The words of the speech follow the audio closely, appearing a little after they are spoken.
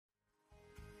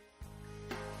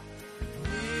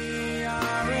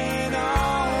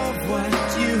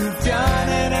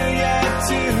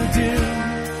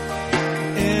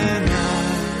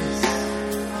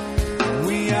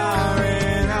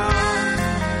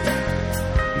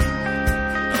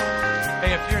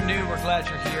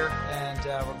glad you're here,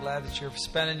 and we're glad that you're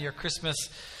spending your Christmas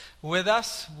with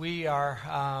us. We are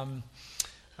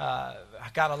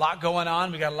got a lot going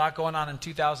on. We got a lot going on in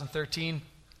 2013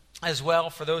 as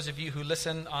well. For those of you who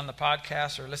listen on the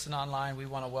podcast or listen online, we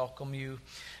want to welcome you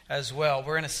as well.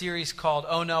 We're in a series called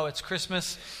 "Oh No, It's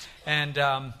Christmas," and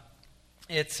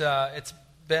it's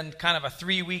been kind of a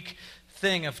 3-week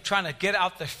thing of trying to get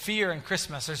out the fear in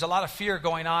Christmas. There's a lot of fear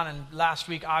going on, and last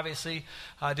week obviously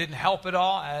didn't help at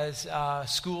all, as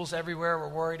schools everywhere were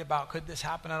worried about, could this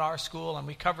happen at our school? And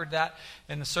we covered that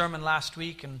in the sermon last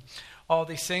week and all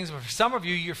these things. But for some of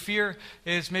you, your fear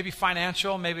is maybe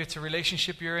financial, maybe it's a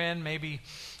relationship you're in, maybe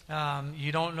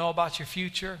you don't know about your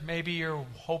future, maybe you're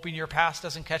hoping your past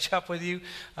doesn't catch up with you,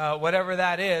 whatever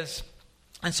that is.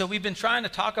 And so we've been trying to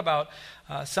talk about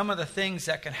some of the things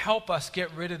that can help us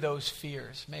get rid of those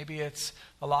fears. Maybe it's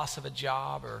the loss of a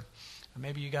job, or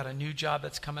maybe you got a new job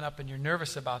that's coming up and you're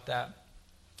nervous about that.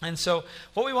 And so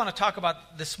what we want to talk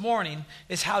about this morning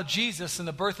is how Jesus and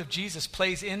the birth of Jesus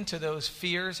plays into those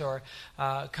fears, or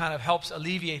kind of helps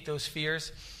alleviate those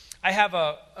fears. I have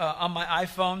on my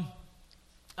iPhone,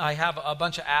 I have a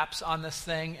bunch of apps on this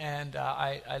thing, and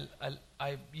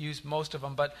I use most of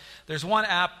them. But there's one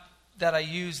app that I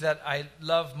use that I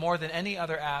love more than any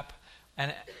other app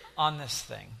and on this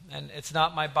thing. And it's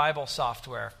not my Bible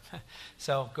software.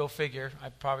 So go figure. I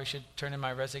probably should turn in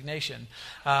my resignation.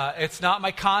 It's not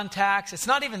my contacts. It's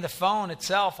not even the phone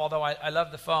itself, although I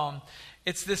love the phone.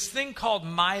 It's this thing called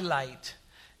My Light.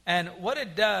 And what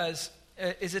it does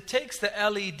is it takes the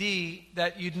LED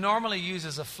that you'd normally use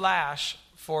as a flash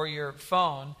for your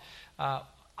phone.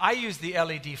 I use the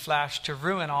LED flash to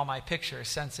ruin all my pictures,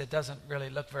 since it doesn't really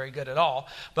look very good at all.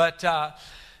 But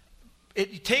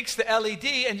it takes the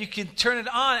LED and you can turn it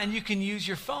on and you can use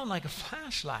your phone like a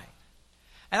flashlight.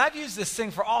 And I've used this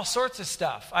thing for all sorts of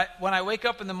stuff. When I wake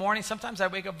up in the morning, sometimes I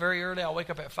wake up very early. I'll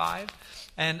wake up at 5.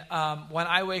 And when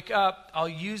I wake up, I'll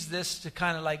use this to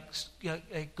kind of like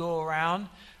go around,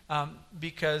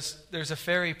 because there's a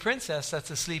fairy princess that's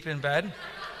asleep in bed.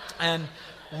 And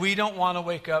we don't want to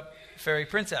wake up fairy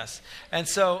princess. And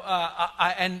so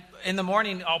and in the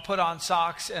morning I'll put on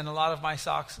socks, and a lot of my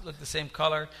socks look the same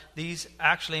color. These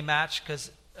actually match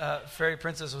because fairy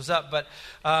princess was up, but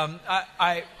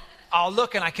I'll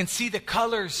look and I can see the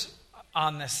colors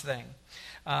on this thing.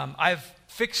 I've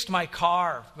fixed my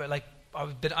car, but like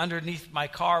I've been underneath my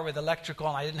car with electrical,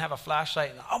 and I didn't have a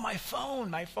flashlight. And my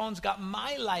phone's got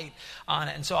My Light on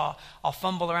it, and so I'll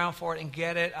fumble around for it and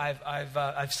get it.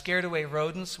 I've scared away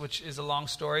rodents, which is a long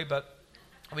story, but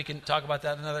we can talk about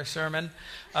that in another sermon.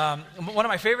 One of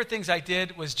my favorite things I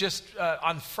did was just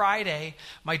on Friday,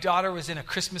 my daughter was in a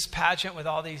Christmas pageant with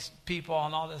all these people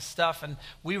and all this stuff, and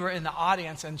we were in the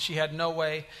audience, and she had no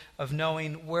way of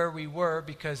knowing where we were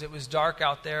because it was dark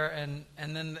out there, and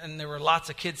there were lots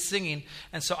of kids singing.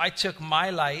 And so I took My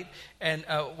Light, and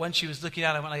when she was looking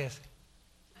at it, I went like this.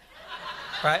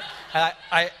 Right?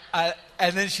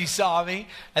 And then she saw me.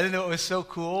 And then what was so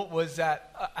cool was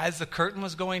that as the curtain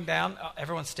was going down,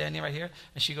 everyone's standing right here,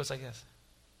 and she goes like this.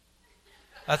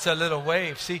 That's a little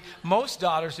wave. See, most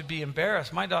daughters would be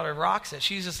embarrassed. My daughter rocks it.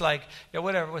 She's just like, yeah,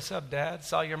 whatever. What's up, Dad?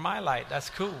 Saw your My Light. That's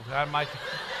cool.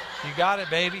 You got it,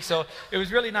 baby. So it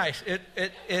was really nice.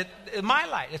 It My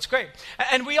Light. It's great.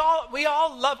 And we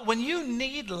all love, when you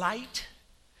need light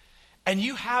and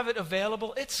you have it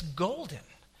available, it's golden.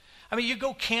 I mean, you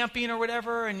go camping or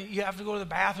whatever, and you have to go to the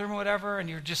bathroom or whatever, and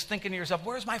you're just thinking to yourself,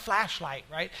 where's my flashlight,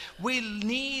 right? We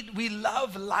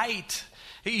love light.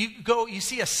 You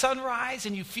see a sunrise,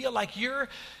 and you feel like you're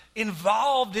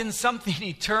involved in something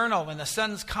eternal when the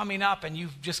sun's coming up, and you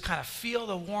just kind of feel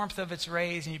the warmth of its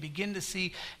rays, and you begin to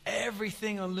see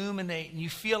everything illuminate, and you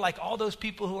feel like all those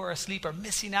people who are asleep are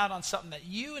missing out on something that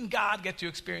you and God get to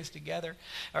experience together.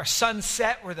 Or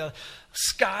sunset, where the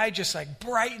sky just like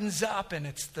brightens up, and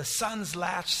it's the sun's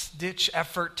last ditch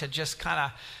effort to just kind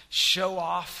of show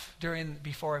off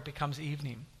before it becomes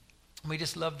evening. We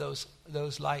just love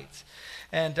those lights.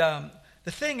 And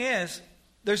the thing is,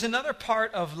 there's another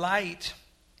part of light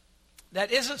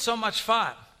that isn't so much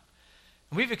fun.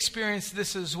 We've experienced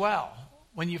this as well.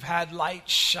 When you've had light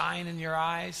shine in your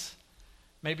eyes,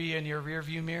 maybe in your rear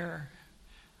view mirror,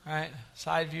 right?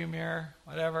 Side view mirror,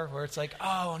 whatever, where it's like,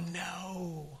 oh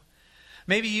no.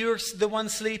 Maybe you're the one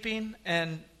sleeping,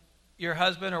 and your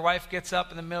husband or wife gets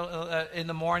up in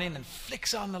the morning and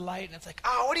flicks on the light, and it's like,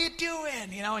 oh, what are you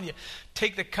doing? And you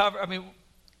take the cover. I mean,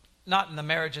 not in the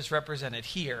marriages represented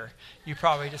here. You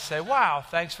probably just say, wow,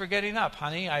 thanks for getting up,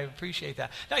 honey. I appreciate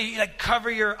that. No, you like cover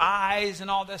your eyes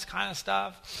and all this kind of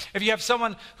stuff. If you have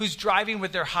someone who's driving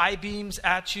with their high beams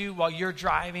at you while you're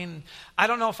driving, I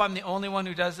don't know if I'm the only one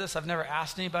who does this. I've never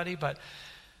asked anybody, but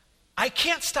I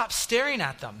can't stop staring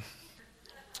at them.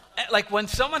 Like when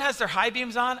someone has their high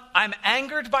beams on, I'm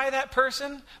angered by that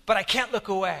person, but I can't look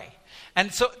away.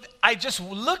 And so I just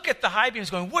look at the high beams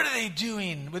going, what are they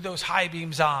doing with those high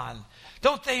beams on?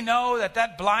 Don't they know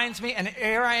that blinds me? And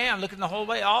here I am looking the whole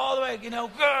way, all the way,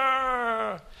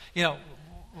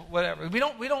 whatever. We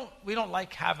don't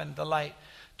like having the light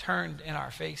turned in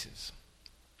our faces.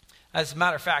 As a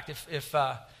matter of fact, if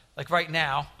like right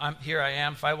now, I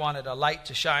am. If I wanted a light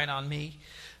to shine on me,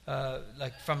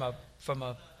 like from a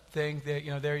thing,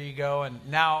 there you go. And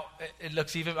now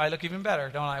I look even better,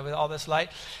 don't I, with all this light?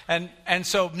 And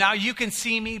so now you can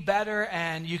see me better,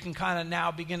 and you can kind of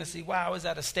now begin to see, wow, is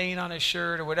that a stain on his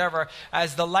shirt or whatever?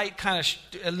 As the light kind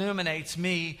of illuminates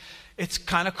me, it's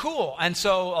kind of cool. And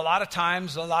so a lot of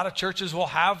times, a lot of churches will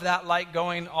have that light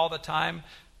going all the time.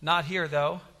 Not here,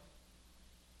 though.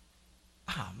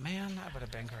 Oh, man, that would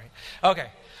have been great. Okay,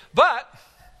 but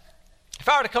if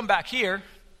I were to come back here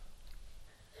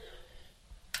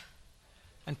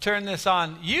and turn this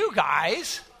on you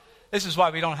guys, this is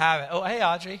why we don't have it. Oh, hey,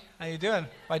 Audrey, how you doing?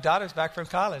 My daughter's back from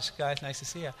college. Guys, nice to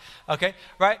see you. Okay,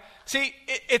 right? See,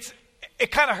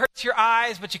 it kind of hurts your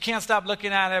eyes, but you can't stop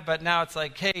looking at it. But now it's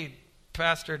like, hey,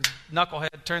 Pastor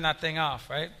Knucklehead, turn that thing off,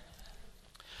 right?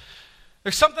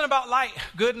 There's something about light,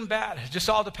 good and bad. It just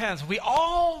all depends. We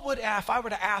all would, if I were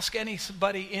to ask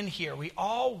anybody in here, we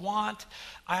all want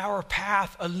our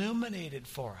path illuminated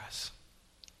for us.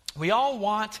 We all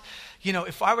want,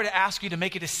 if I were to ask you to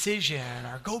make a decision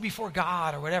or go before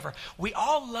God or whatever, we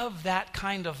all love that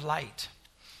kind of light.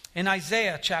 In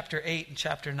Isaiah chapter 8 and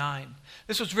chapter 9,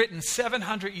 this was written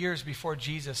 700 years before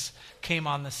Jesus came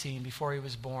on the scene, before he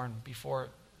was born, before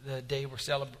the day we're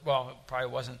celebrating. Well, it probably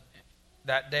wasn't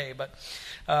that day, but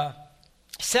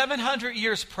 700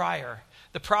 years prior,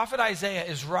 the prophet Isaiah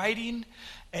is writing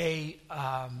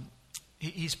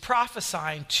he's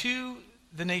prophesying to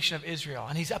the nation of Israel,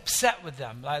 and he's upset with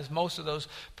them, as most of those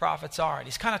prophets are. And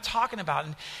he's kind of talking about,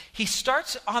 and he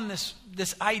starts on this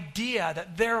idea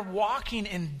that they're walking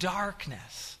in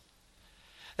darkness,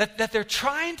 that they're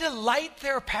trying to light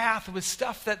their path with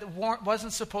stuff that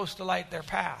wasn't supposed to light their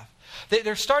path.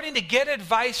 They're starting to get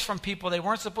advice from people they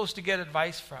weren't supposed to get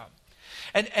advice from.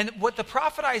 And what the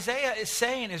prophet Isaiah is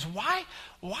saying is, why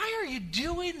are you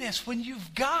doing this when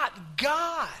you've got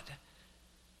God,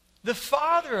 the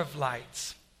Father of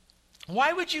lights?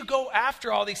 Why would you go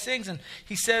after all these things? And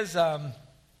he says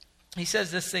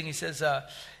this thing. He says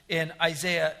in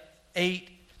Isaiah 8,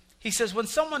 he says, when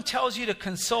someone tells you to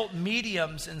consult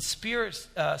mediums and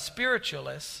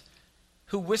spiritualists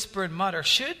who whisper and mutter,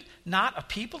 should not a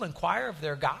people inquire of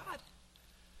their God?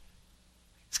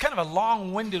 It's kind of a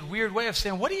long-winded, weird way of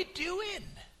saying, what are you doing?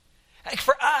 Like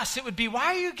for us, it would be, why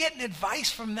are you getting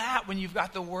advice from that when you've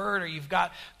got the Word or you've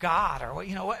got God? Or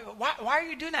why are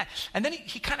you doing that? And then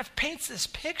he kind of paints this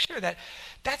picture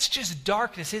that's just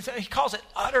darkness. He calls it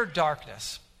utter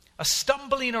darkness, a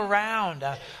stumbling around.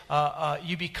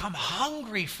 You become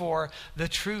hungry for the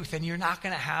truth, and you're not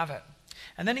going to have it.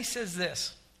 And then he says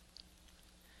this.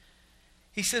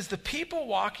 He says, the people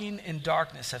walking in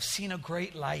darkness have seen a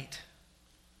great light.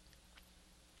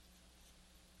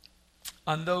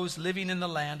 On those living in the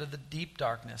land of the deep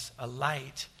darkness, a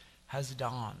light has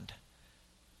dawned.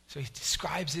 So he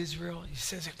describes Israel. He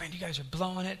says, man, you guys are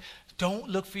blowing it. Don't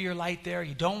look for your light there.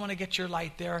 You don't want to get your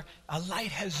light there. A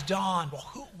light has dawned.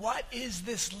 Well, what is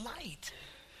this light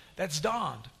that's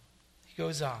dawned? He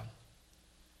goes on.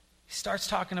 He starts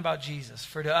talking about Jesus.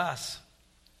 For to us,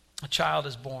 a child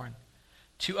is born.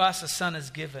 To us, a son is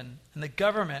given. And the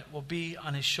government will be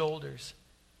on his shoulders.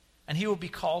 And he will be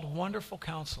called Wonderful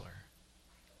Counselor,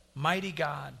 Mighty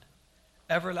God,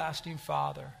 Everlasting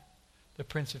Father, the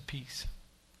Prince of Peace.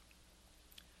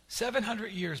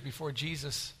 700 years before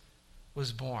Jesus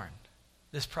was born,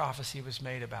 this prophecy was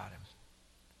made about him.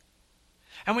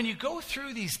 And when you go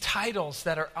through these titles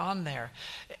that are on there,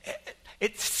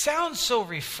 it sounds so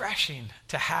refreshing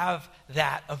to have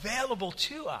that available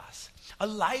to us. A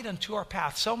light unto our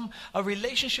path, a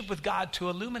relationship with God to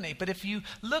illuminate. But if you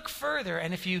look further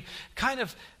and if you kind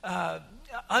of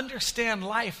understand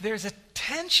life, there's a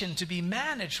tension to be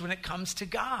managed when it comes to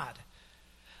God.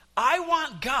 I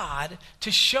want God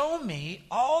to show me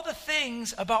all the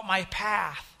things about my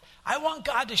path. I want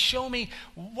God to show me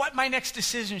what my next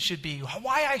decision should be,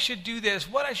 why I should do this,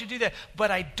 what I should do that.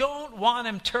 But I don't want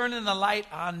him turning the light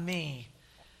on me.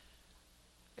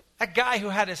 That guy who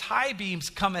had his high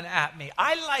beams coming at me.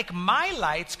 I like my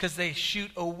lights because they shoot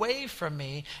away from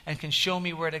me and can show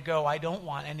me where to go. I don't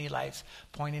want any lights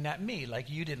pointing at me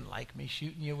like you didn't like me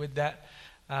shooting you with that.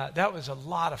 That was a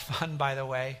lot of fun, by the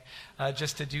way,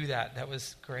 just to do that. That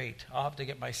was great. I'll have to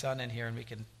get my son in here and we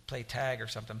can play tag or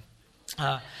something.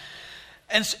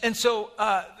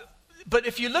 But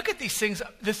if you look at these things,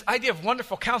 this idea of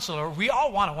wonderful counselor, we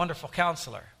all want a wonderful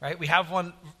counselor, right? We have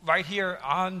one right here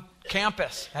on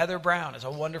campus. Heather Brown is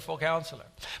a wonderful counselor.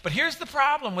 But here's the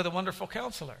problem with a wonderful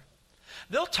counselor.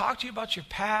 They'll talk to you about your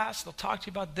past. They'll talk to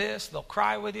you about this. They'll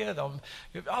cry with you.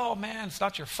 Oh, man, it's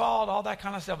not your fault, all that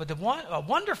kind of stuff. But a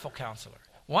wonderful counselor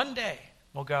one day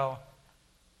will go,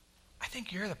 I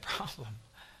think you're the problem.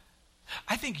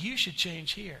 I think you should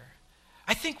change here.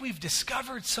 I think we've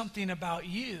discovered something about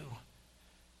you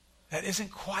that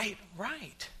isn't quite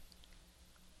right.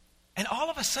 And all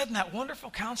of a sudden, that wonderful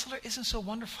counselor isn't so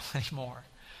wonderful anymore.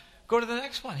 Go to the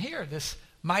next one. Here, this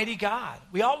mighty God.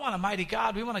 We all want a mighty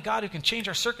God. We want a God who can change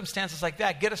our circumstances like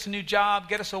that. Get us a new job,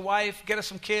 get us a wife, get us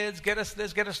some kids, get us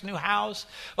this, get us a new house.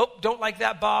 Oh, don't like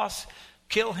that boss.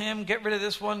 Kill him, get rid of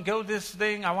this one, go this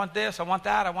thing. I want this, I want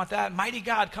that, I want that. Mighty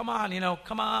God, come on,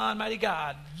 come on, mighty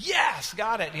God. Yes,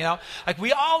 got it, Like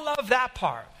we all love that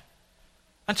part.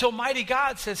 Until mighty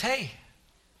God says, hey,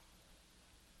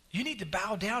 you need to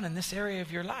bow down in this area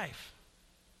of your life.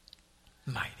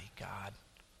 Mighty God.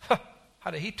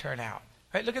 How did he turn out?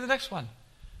 Right, look at the next one.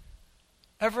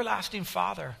 Everlasting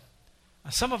Father.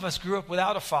 Now, some of us grew up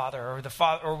without a father,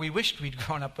 or we wished we'd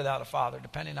grown up without a father,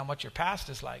 depending on what your past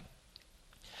is like.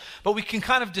 But we can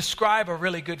kind of describe a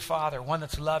really good father, one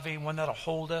that's loving, one that'll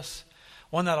hold us,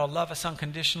 one that'll love us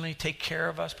unconditionally, take care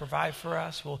of us, provide for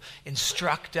us, will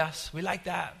instruct us. We like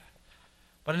that.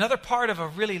 But another part of a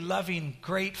really loving,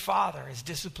 great father is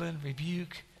discipline,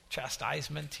 rebuke,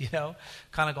 chastisement,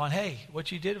 kind of going, hey,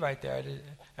 what you did right there,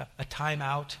 a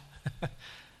timeout.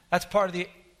 That's part of the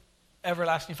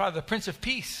everlasting Father, the Prince of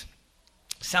Peace.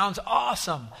 Sounds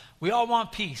awesome. We all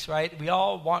want peace, right? We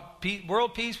all want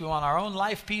world peace. We want our own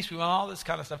life peace. We want all this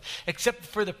kind of stuff, except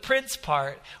for the prince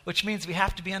part, which means we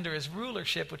have to be under his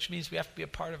rulership, which means we have to be a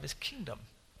part of his kingdom.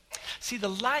 See, the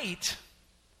light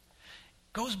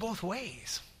goes both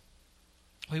ways.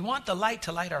 We want the light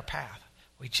to light our path.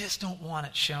 We just don't want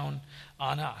it shown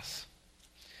on us.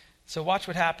 So watch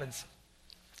what happens.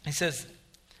 He says,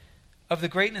 of the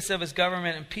greatness of his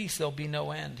government and peace, there'll be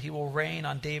no end. He will reign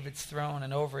on David's throne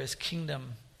and over his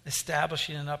kingdom,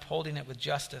 establishing and upholding it with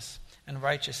justice and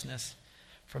righteousness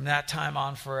from that time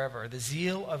on forever. The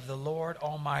zeal of the Lord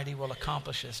Almighty will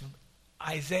accomplish this.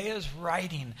 Isaiah's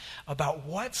writing about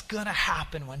what's going to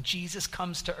happen when Jesus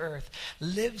comes to earth,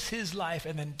 lives his life,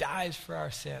 and then dies for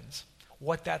our sins.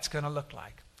 What that's going to look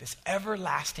like. This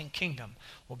everlasting kingdom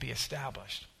will be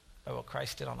established by what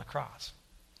Christ did on the cross.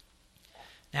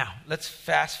 Now, let's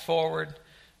fast forward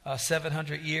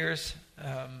 700 years,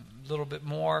 a little bit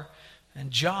more. And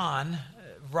John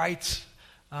writes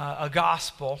a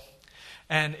gospel.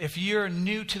 And if you're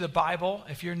new to the Bible,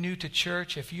 if you're new to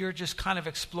church, if you're just kind of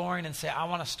exploring and say, I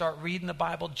want to start reading the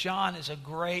Bible, John is a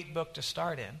great book to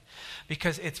start in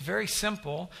because it's very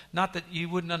simple. Not that you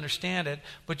wouldn't understand it,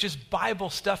 but just Bible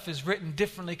stuff is written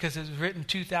differently because it was written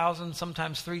 2,000,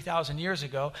 sometimes 3,000 years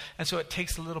ago. And so it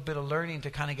takes a little bit of learning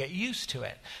to kind of get used to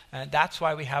it. And that's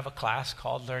why we have a class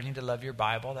called Learning to Love Your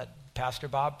Bible that Pastor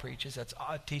Bob teaches.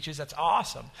 That's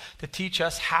awesome to teach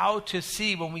us how to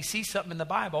see when we see something in the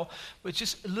Bible, with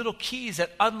just little keys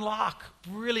that unlock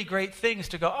really great things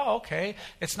to go, oh, okay,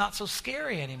 it's not so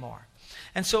scary anymore.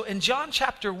 And so in John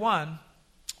chapter 1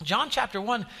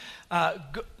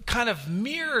 kind of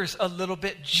mirrors a little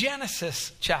bit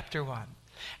Genesis chapter 1.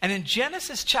 And in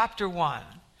Genesis chapter 1,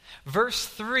 verse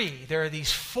 3, there are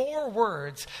these 4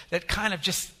 words that kind of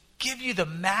just give you the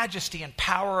majesty and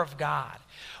power of God,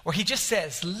 where he just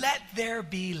says, let there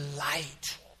be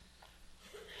light.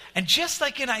 And just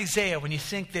like in Isaiah, when you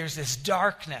think there's this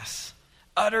darkness,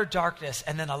 utter darkness,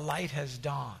 and then a light has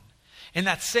dawned. In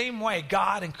that same way,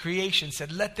 God in creation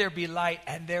said, let there be light,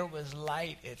 and there was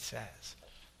light, it says.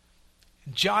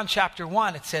 In John chapter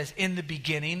 1, it says, in the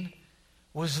beginning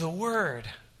was the Word.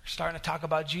 We're starting to talk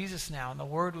about Jesus now, and the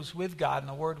Word was with God, and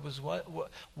the Word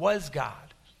was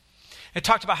God. It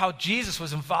talked about how Jesus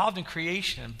was involved in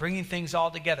creation and bringing things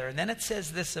all together. And then it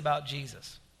says this about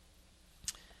Jesus.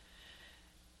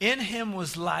 In him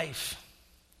was life,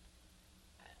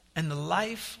 and the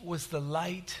life was the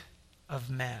light of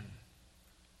men.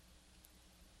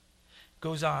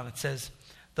 Goes on, it says,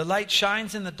 the light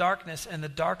shines in the darkness, and the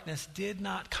darkness did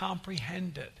not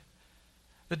comprehend it.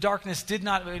 The darkness did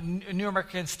not, New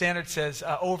American Standard says,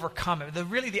 overcome it.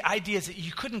 The idea is that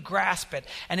you couldn't grasp it.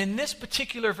 And in this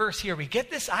particular verse here, we get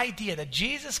this idea that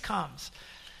Jesus comes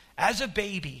as a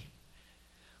baby,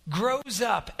 grows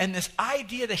up, and this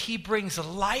idea that he brings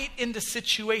light into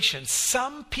situations.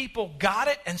 Some people got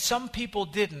it and some people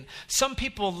didn't. Some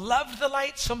people loved the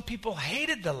light, some people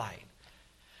hated the light.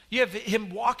 You have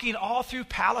him walking all through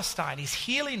Palestine. He's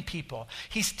healing people.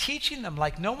 He's teaching them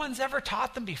like no one's ever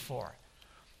taught them before,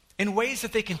 in ways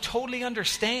that they can totally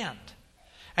understand.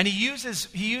 And he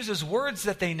uses words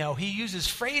that they know. He uses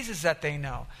phrases that they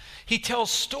know. He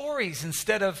tells stories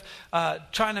instead of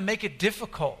trying to make it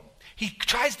difficult. He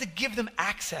tries to give them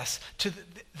access to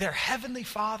their Heavenly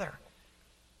Father.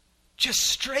 Just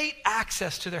straight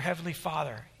access to their Heavenly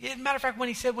Father. As a matter of fact, when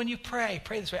he said, when you pray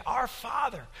this way, Our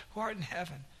Father who art in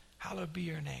heaven, hallowed be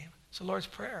your name. It's the Lord's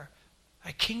Prayer.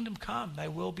 Thy kingdom come, thy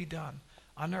will be done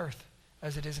on earth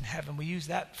as it is in heaven. We use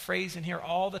that phrase in here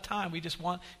all the time. We just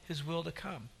want his will to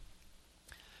come.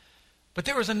 But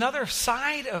there was another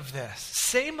side of this.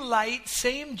 Same light,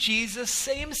 same Jesus,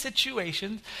 same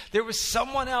situation. There was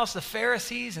someone else, the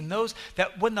Pharisees and those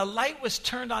that when the light was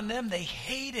turned on them, they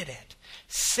hated it.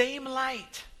 Same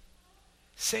light,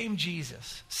 same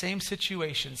Jesus, same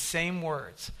situation, same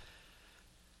words.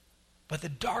 But the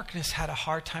darkness had a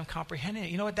hard time comprehending it.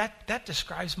 You know what? That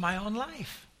describes my own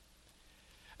life.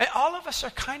 And all of us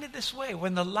are kind of this way.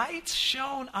 When the light's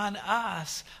shone on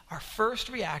us, our first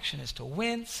reaction is to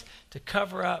wince, to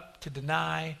cover up, to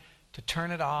deny, to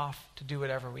turn it off, to do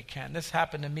whatever we can. This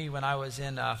happened to me when I was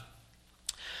in,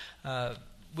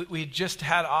 we just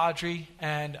had Audrey,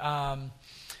 and I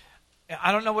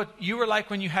don't know what you were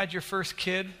like when you had your first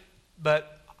kid,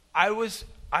 but I was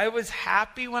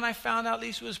happy when I found out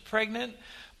Lisa was pregnant,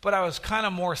 but I was kind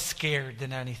of more scared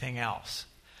than anything else.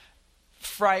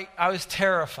 I was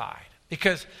terrified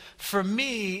because for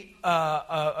me,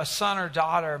 a son or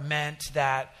daughter meant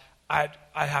that I'd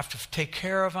have to take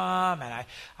care of them, and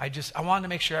I wanted to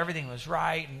make sure everything was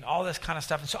right and all this kind of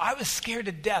stuff. And so I was scared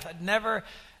to death. I'd never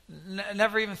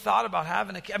even thought about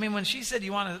having a kid. I mean, when she said,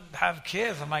 you want to have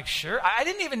kids? I'm like, sure. I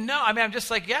didn't even know. I mean, I'm just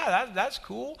like, yeah, that's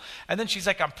cool. And then she's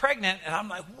like, I'm pregnant. And I'm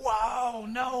like, whoa,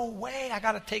 no way. I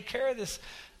got to take care of this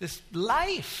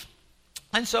life.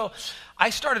 And so I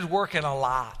started working a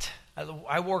lot.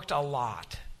 I worked a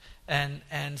lot.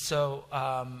 And so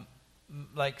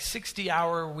like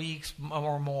 60-hour weeks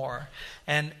or more.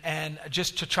 And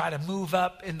just to try to move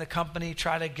up in the company,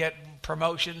 try to get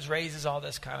promotions, raises, all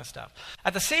this kind of stuff.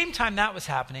 At the same time that was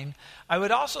happening, I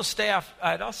would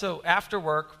also after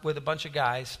work with a bunch of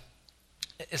guys.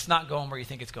 It's not going where you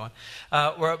think it's going.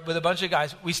 With a bunch of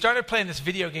guys, we started playing this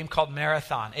video game called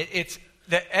Marathon. It's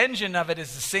the engine of it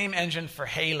is the same engine for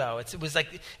Halo. It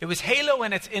was Halo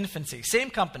in its infancy. Same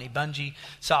company, Bungie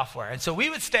Software. And so we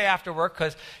would stay after work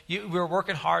because we were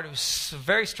working hard. It was a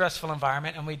very stressful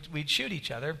environment, and we'd shoot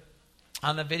each other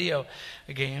on the video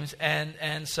games.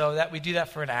 And so that we do that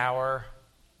for an hour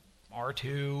or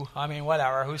two. I mean, what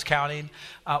hour? Who's counting?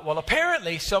 Well,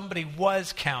 apparently somebody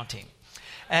was counting.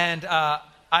 And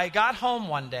I got home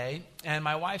one day, and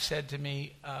my wife said to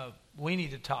me, we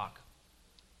need to talk.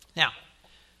 Now,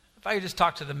 if I could just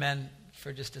talk to the men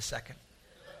for just a second.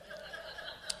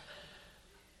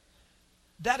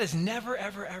 That is never,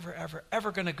 ever, ever, ever,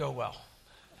 ever going to go well.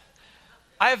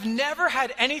 I have never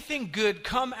had anything good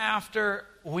come after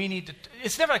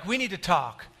it's never like we need to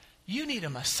talk. You need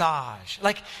a massage.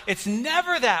 Like, it's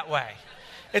never that way.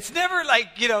 It's never like,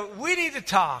 we need to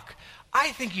talk.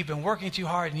 I think you've been working too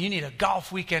hard and you need a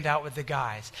golf weekend out with the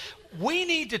guys. We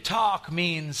need to talk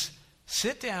means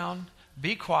sit down,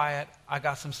 be quiet. I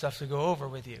got some stuff to go over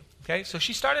with you. Okay, so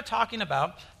she started talking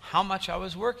about how much I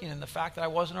was working and the fact that I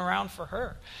wasn't around for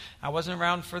her. I wasn't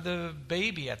around for the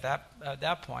baby at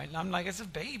that point. And I'm like, it's a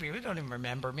baby. We don't even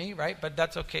remember me, right? But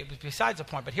that's okay. Besides the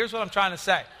point. But here's what I'm trying to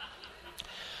say.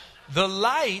 The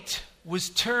light was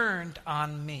turned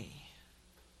on me.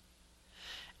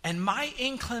 And my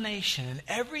inclination and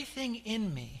everything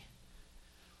in me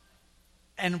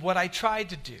and what I tried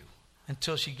to do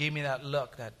until she gave me that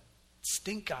look, that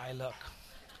stink eye look,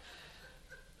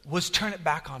 was turn it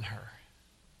back on her.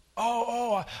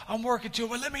 I'm working too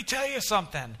hard. Well, let me tell you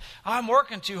something. I'm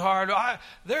working too hard.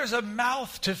 There's a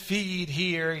mouth to feed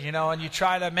here, and you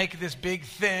try to make this big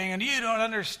thing, and you don't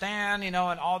understand, and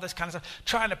all this kind of stuff.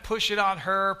 Trying to push it on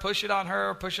her.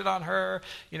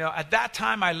 At that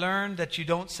time, I learned that you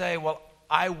don't say, well,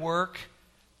 I work.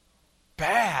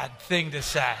 Bad thing to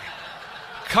say.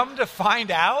 Come to find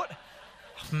out,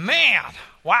 man,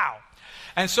 wow.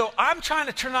 And so I'm trying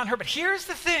to turn on her, but here's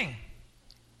the thing.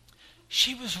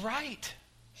 She was right.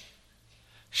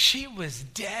 She was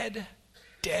dead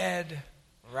dead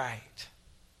right.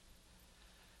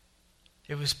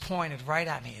 It was pointed right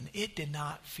at me, and it did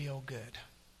not feel good.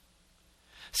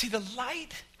 See, the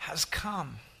light has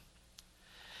come.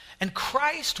 And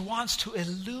Christ wants to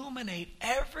illuminate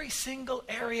every single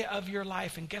area of your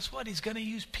life. And guess what? He's going to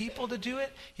use people to do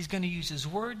it. He's going to use His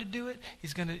Word to do it.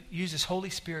 He's going to use His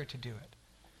Holy Spirit to do it.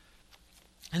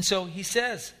 And so he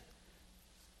says,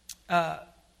 the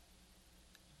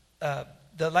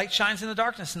light shines in the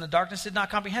darkness, and the darkness did not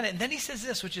comprehend it. And then he says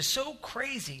this, which is so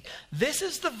crazy. This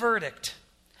is the verdict.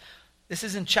 This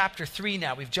is in chapter 3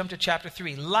 now. We've jumped to chapter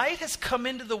 3. Light has come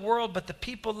into the world, but the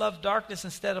people love darkness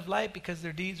instead of light because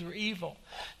their deeds were evil.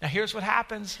 Now here's what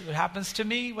happens. What happens to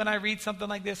me when I read something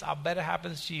like this, I'll bet it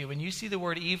happens to you. When you see the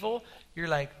word evil, you're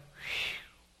like, phew.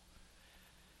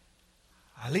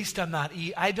 At least I'm not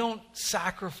I don't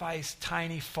sacrifice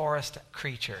tiny forest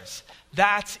creatures.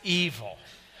 That's evil.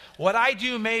 What I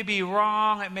do may be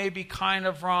wrong. It may be kind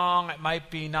of wrong. It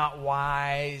might be not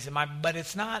wise. But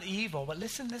it's not evil. But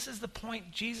listen, this is the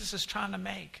point Jesus is trying to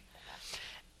make.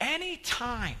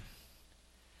 Anytime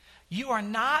you are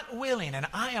not willing, and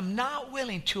I am not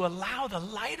willing to allow the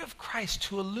light of Christ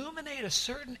to illuminate a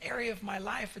certain area of my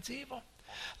life, it's evil.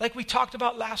 Like we talked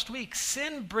about last week,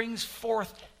 sin brings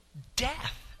forth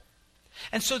death.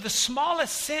 And so the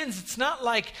smallest sins, it's not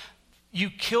like you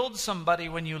killed somebody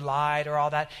when you lied or all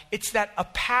that. It's that a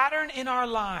pattern in our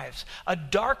lives, a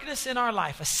darkness in our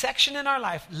life, a section in our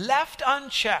life left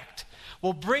unchecked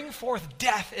will bring forth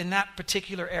death in that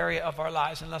particular area of our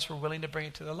lives unless we're willing to bring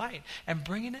it to the light. And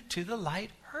bringing it to the light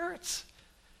hurts.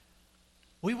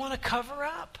 We want to cover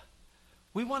up.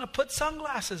 We want to put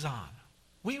sunglasses on.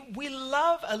 We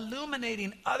love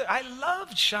illuminating other. I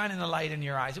loved shining the light in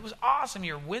your eyes. It was awesome.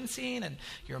 You're wincing and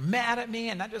you're mad at me,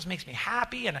 and that just makes me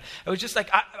happy. And it was just like,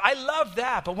 I loved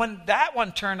that. But when that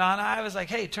one turned on, I was like,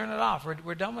 hey, turn it off.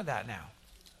 We're done with that now.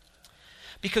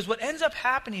 Because what ends up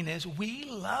happening is we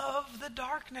love the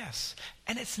darkness.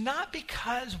 And it's not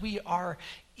because we are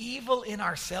evil in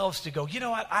ourselves to go, you know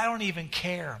what, I don't even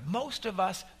care. Most of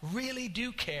us really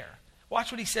do care.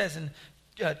 Watch what he says in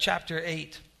chapter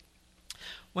 8.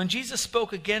 When Jesus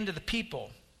spoke again to the people,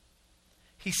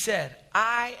 he said,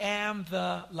 I am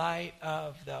the light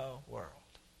of the world.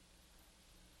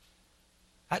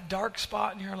 That dark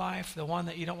spot in your life, the one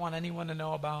that you don't want anyone to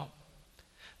know about,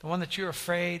 the one that you're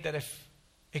afraid that if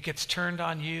it gets turned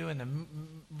on you and the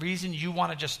reason you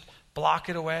want to just block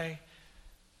it away,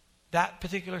 that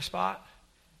particular spot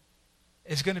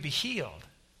is going to be healed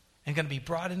and going to be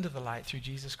brought into the light through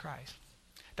Jesus Christ.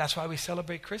 That's why we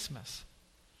celebrate Christmas.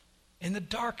 In the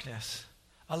darkness,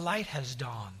 a light has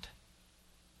dawned,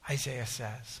 Isaiah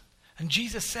says. And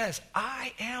Jesus says,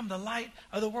 I am the light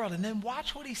of the world. And then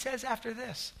watch what he says after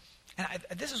this. And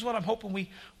this is what I'm hoping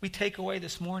we take away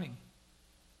this morning.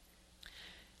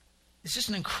 It's just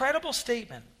an incredible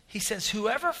statement. He says,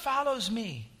 whoever follows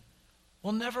me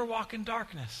will never walk in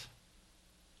darkness,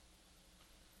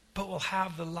 but will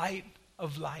have the light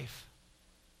of life.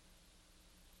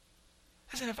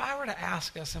 Listen, if I were to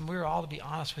ask us, and we were all to be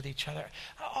honest with each other,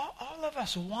 all of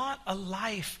us want a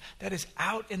life that is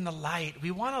out in the light.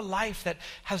 We want a life that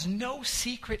has no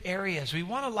secret areas. We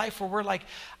want a life where we're like,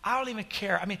 I don't even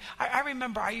care. I mean, I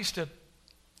remember I used to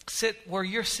sit where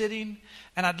you're sitting,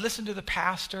 and I'd listen to the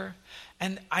pastor,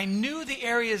 and I knew the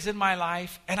areas in my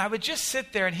life, and I would just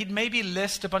sit there, and he'd maybe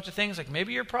list a bunch of things, like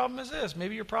maybe your problem is this,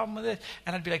 maybe your problem is this,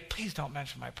 and I'd be like, please don't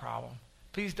mention my problem.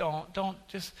 Please don't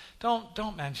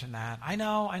mention that. I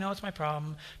know it's my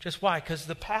problem. Just why? Because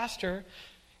the pastor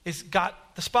is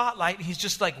got the spotlight, and he's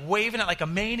just like waving it like a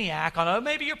maniac on, oh,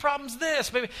 maybe your problem's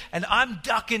this, maybe, and I'm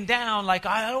ducking down like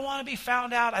I don't want to be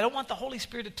found out. I don't want the Holy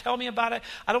Spirit to tell me about it.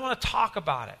 I don't want to talk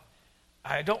about it.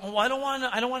 I don't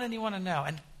want anyone to know.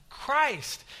 And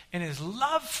Christ, in his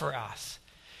love for us,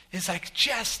 is like,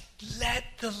 just let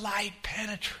the light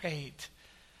penetrate.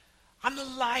 I'm the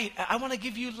light. I want to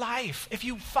give you life. If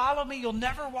you follow me, you'll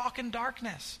never walk in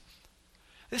darkness.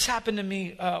 This happened to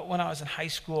me when I was in high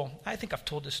school. I think I've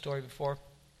told this story before.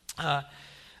 I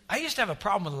used to have a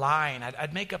problem with lying.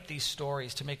 I'd make up these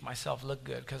stories to make myself look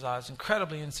good because I was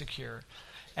incredibly insecure.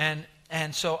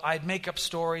 And so I'd make up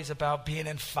stories about being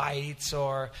in fights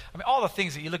or, all the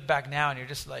things that you look back now and you're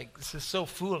just like, this is so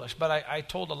foolish. But I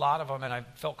told a lot of them, and I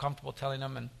felt comfortable telling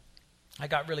them, and I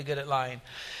got really good at lying.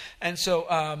 And so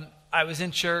I was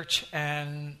in church,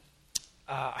 and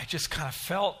I just kind of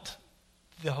felt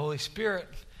the Holy Spirit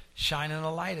shining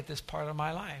a light at this part of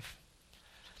my life.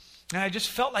 And I just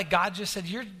felt like God just said,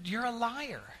 you're a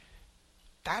liar.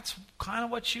 that's kind of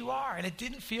what you are. And it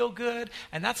didn't feel good.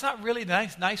 And that's not really a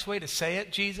nice way to say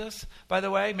it, Jesus, by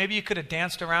the way. Maybe you could have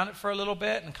danced around it for a little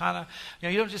bit and kind of,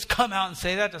 you don't just come out and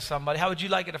say that to somebody. How would you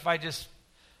like it if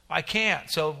I can't?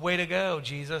 So way to go,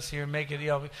 Jesus. You're making,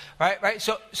 right?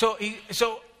 So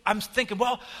I'm thinking,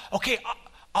 well, okay,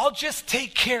 I'll just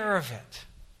take care of it.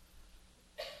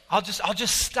 I'll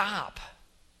just stop.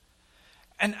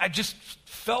 And I just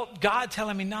felt God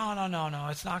telling me, no,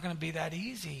 it's not going to be that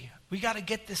easy. We got to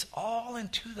get this all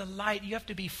into the light. You have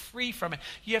to be free from it.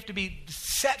 You have to be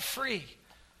set free.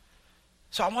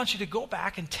 So I want you to go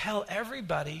back and tell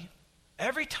everybody,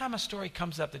 every time a story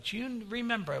comes up that you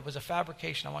remember it was a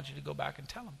fabrication, I want you to go back and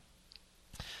tell them.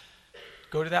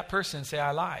 Go to that person and say,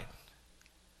 I lied.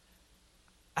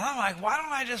 And I'm like, why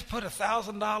don't I just put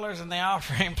 $1,000 in the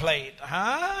offering plate?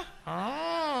 Huh?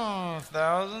 Oh,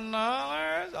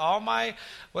 $1,000? All my,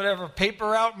 whatever, paper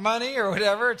route money or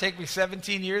whatever. It'd take me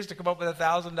 17 years to come up with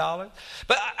 $1,000.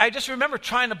 But I just remember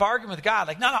trying to bargain with God.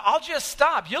 Like, no, I'll just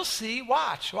stop. You'll see.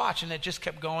 Watch. And it just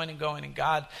kept going and going. And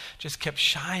God just kept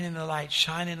shining the light.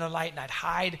 And I'd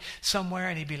hide somewhere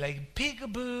and he'd be like,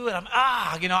 peekaboo. And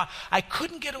I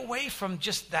couldn't get away from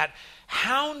just that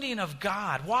hounding of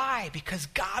God. Why? Because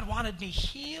God wanted me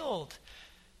healed.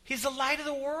 He's the light of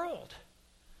the world.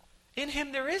 In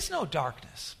him there is no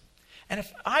darkness. And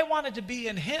if I wanted to be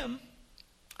in him,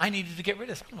 I needed to get rid of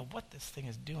this. I don't know what this thing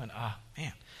is doing.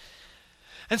 Man.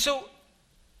 And so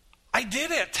I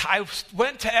did it. I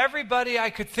went to everybody I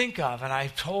could think of, and I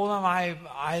told them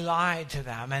I lied to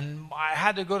them. And I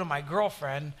had to go to my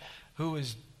girlfriend, who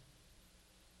was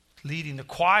leading the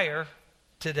choir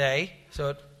today. So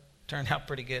it turned out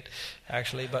pretty good,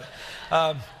 actually. But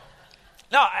I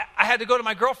had to go to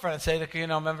my girlfriend and say, look,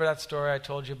 remember that story I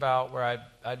told you about where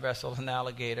I'd wrestled an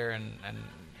alligator and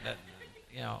that,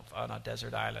 on a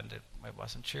desert island. It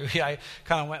wasn't true. I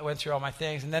kind of went through all my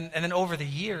things, and then over the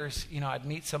years, I'd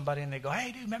meet somebody and they go,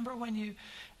 hey, dude, remember when you?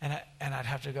 And I'd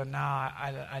have to go, no,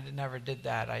 I never did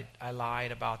that. I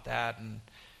lied about that,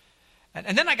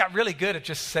 and then I got really good at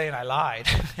just saying I lied.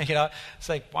 It's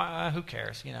like, who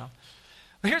cares,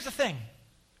 But here's the thing.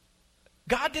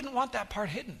 God didn't want that part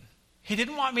hidden. He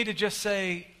didn't want me to just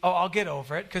say, I'll get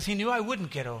over it, because he knew I wouldn't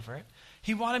get over it.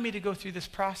 He wanted me to go through this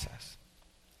process.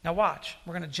 Now watch.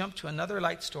 We're going to jump to another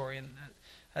light story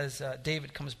as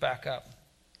David comes back up.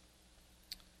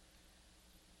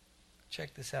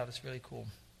 Check this out. It's really cool.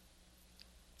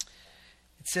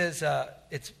 It says,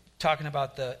 it's talking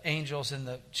about the angels and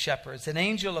the shepherds. An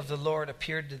angel of the Lord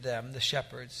appeared to them, the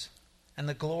shepherds, and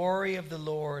the glory of the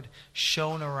Lord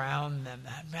shone around them.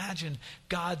 Imagine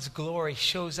God's glory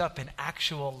shows up in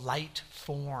actual light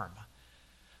form.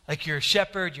 Like you're a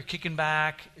shepherd, you're kicking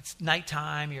back, it's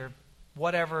nighttime, you're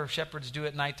whatever shepherds do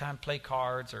at nighttime, play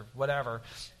cards or whatever.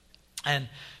 And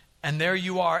there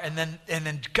you are, and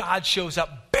then God shows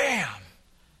up, bam!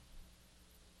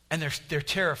 And they're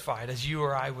terrified, as you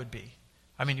or I would be.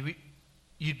 I mean,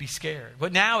 you'd be scared.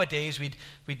 But nowadays, we'd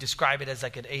describe it as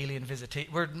like an alien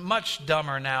visitation. We're much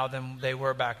dumber now than they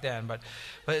were back then. But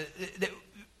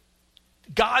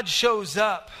God shows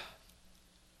up.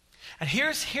 And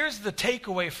here's the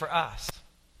takeaway for us.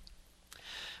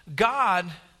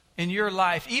 God in your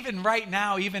life, even right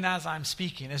now, even as I'm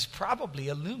speaking, is probably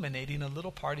illuminating a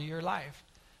little part of your life.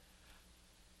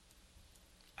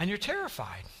 And you're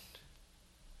terrified.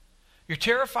 You're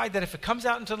terrified that if it comes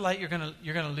out into the light, you're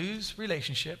gonna lose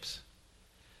relationships.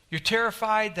 You're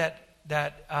terrified that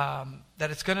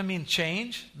it's gonna mean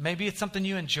change. Maybe it's something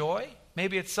you enjoy.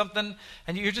 Maybe it's something,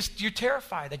 and you're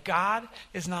terrified that God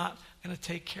is not gonna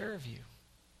take care of you.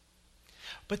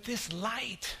 But this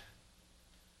light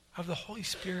of the Holy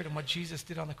Spirit and what Jesus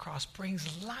did on the cross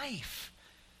brings life.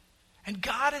 And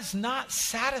God is not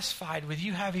satisfied with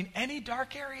you having any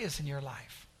dark areas in your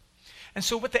life. And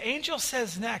so what the angel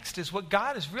says next is what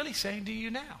God is really saying to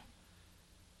you now.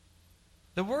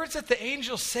 The words that the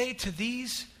angels say to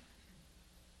these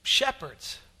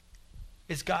shepherds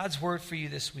is God's word for you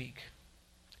this week.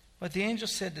 What the angel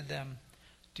said to them,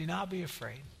 do not be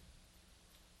afraid.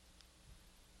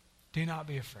 Do not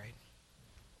be afraid.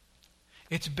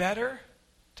 It's better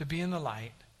to be in the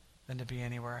light than to be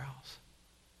anywhere else.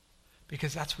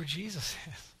 Because that's where Jesus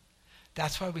is.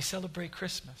 That's why we celebrate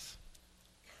Christmas.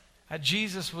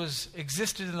 Jesus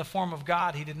existed in the form of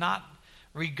God. He did not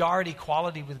regard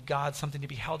equality with God something to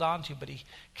be held on to, but he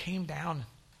came down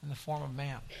in the form of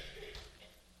man.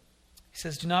 He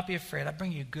says, do not be afraid. I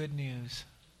bring you good news.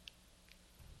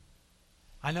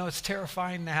 I know it's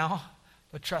terrifying now,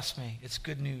 but trust me, it's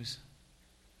good news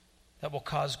that will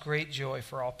cause great joy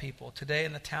for all people. Today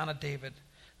in the town of David,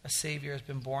 a Savior has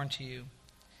been born to you.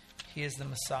 He is the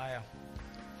Messiah.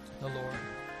 the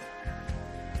Lord.